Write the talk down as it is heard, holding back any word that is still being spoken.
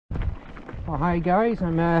Well, hi guys,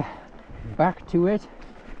 I'm back to it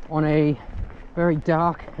on a very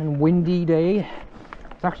dark and windy day.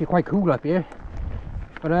 It's actually quite cool up here,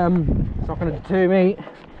 but it's not going to deter me.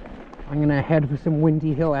 I'm going to head for some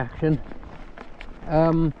windy hill action.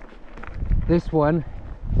 This one,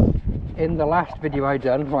 in the last video I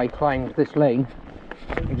done where I climbed this lane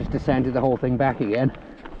and just descended the whole thing back again,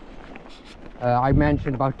 I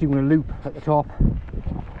mentioned about doing a loop at the top,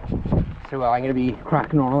 so I'm going to be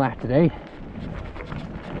cracking on that today.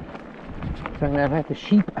 So I'm going to let the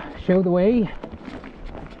sheep show the way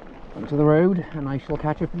onto the road, and I shall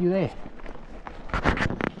catch up with you there.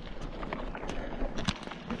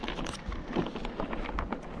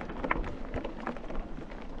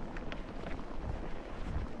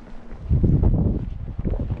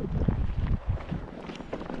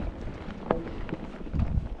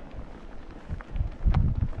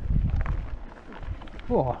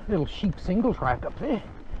 Oh, little sheep single track up there.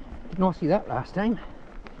 Did not see that last time.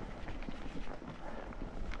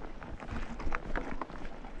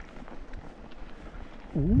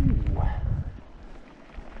 Ooh.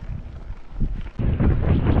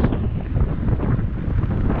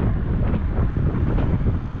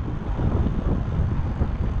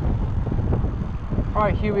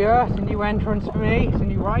 Right, here we are. It's a new entrance for me. It's a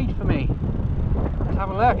new ride for me. Let's have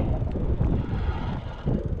a look.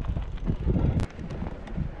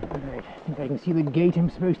 Right, I think I can see the gate I'm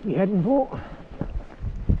supposed to be heading for.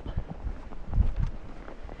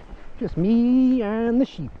 Just me and the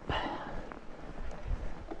sheep.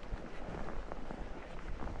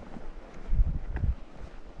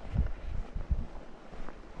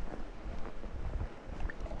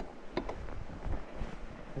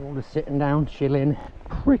 All just sitting down, chilling.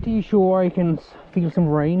 Pretty sure I can feel some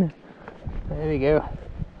rain. There we go.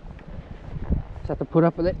 Just have to put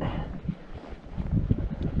up with it.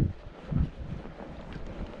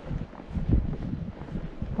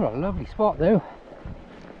 What a lovely spot though.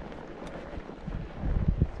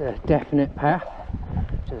 It's a definite path,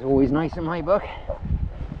 which is always nice in my book.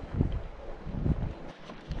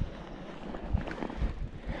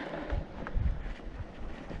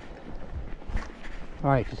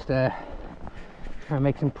 Alright, just trying to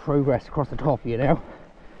make some progress across the top here now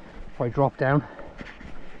before I drop down.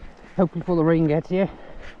 Hopefully before the rain gets here.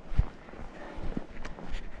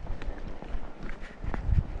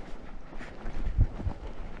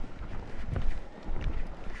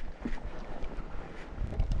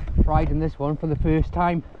 Riding this one for the first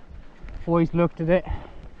time. Always looked at it,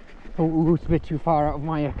 thought it was a bit too far out of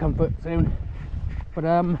my comfort zone. But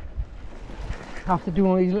after doing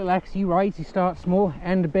all these little XC rides, you start small,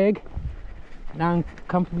 end big. Now I'm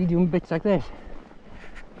comfortably doing bits like this,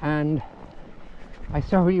 and I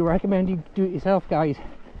thoroughly recommend you do it yourself, guys.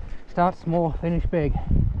 Start small, finish big.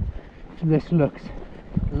 This looks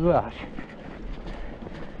lush,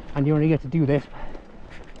 and you only get to do this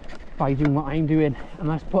by doing what I'm doing, and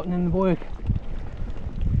that's putting in the work.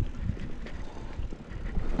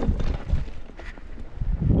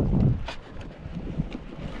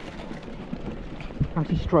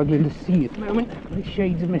 Actually struggling to see at the moment. The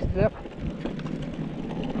shades have messed it up.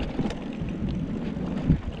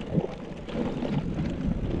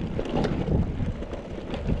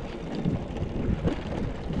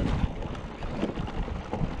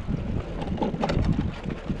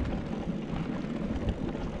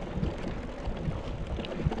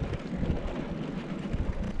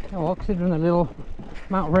 Well, considering the little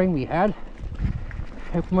amount of rain we had,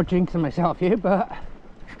 hope I'm not jinxing myself here, but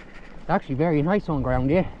it's actually very nice on ground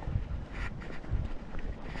here.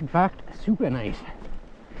 In fact, super nice.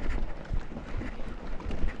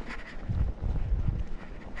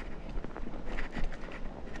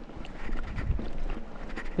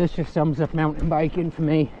 This just sums up mountain biking for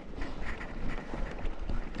me.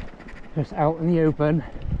 Just out in the open,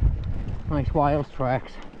 nice wild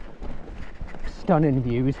tracks, stunning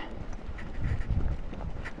views.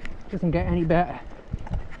 Doesn't get any better.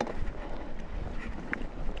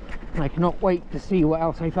 And I cannot wait to see what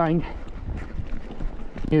else I find.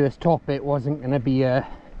 Knew this top bit wasn't going to be sort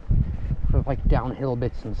of like downhill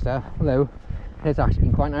bits and stuff, although it's actually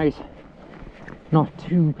been quite nice. Not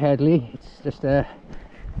too pedally, it's just a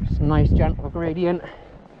nice gentle gradient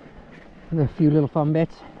and a few little fun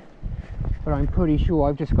bits. But I'm pretty sure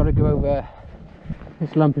I've just got to go over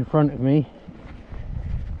this lump in front of me,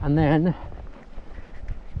 and then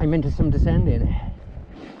I'm into some descending.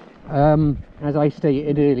 As I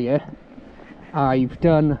stated earlier, I've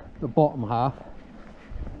done the bottom half,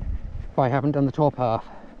 but I haven't done the top half.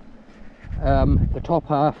 The top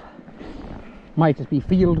half might just be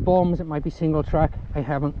field bombs, it might be single track, I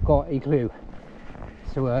haven't got a clue.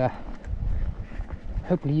 So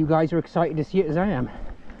hopefully you guys are excited to see it as I am.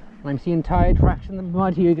 I'm seeing tyre tracks in the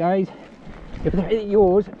mud here, guys. If they're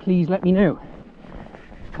yours, please let me know.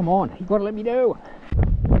 Come on, you've got to let me know.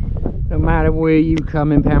 No matter where you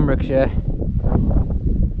come in Pembrokeshire,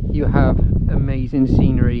 you have amazing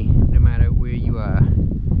scenery no matter where you are.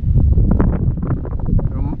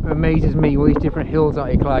 It amazes me all these different hills that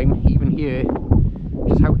I climb, even here,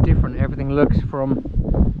 just how different everything looks from,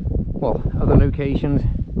 well, other locations.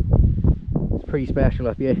 It's pretty special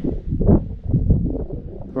up here.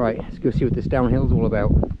 Right, let's go see what this downhill's all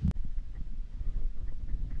about.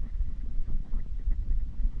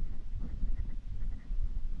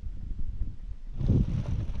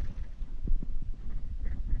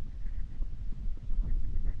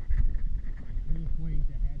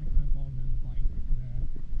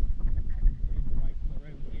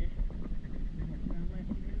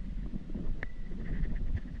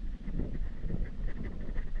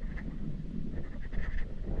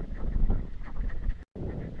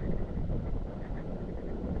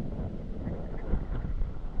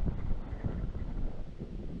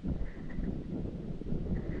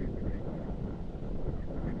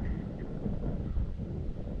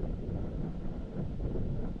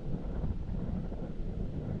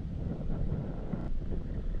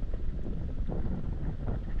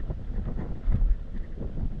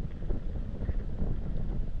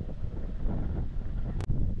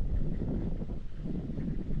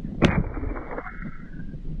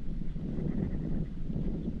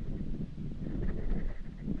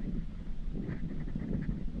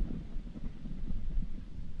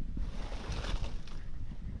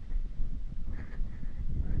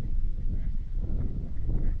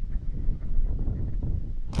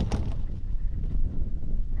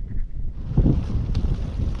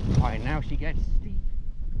 Right, now she gets steep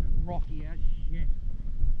and rocky as shit.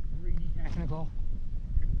 Really technical.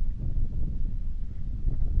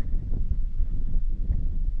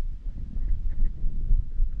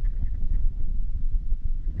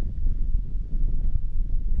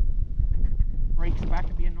 Brakes back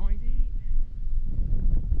to being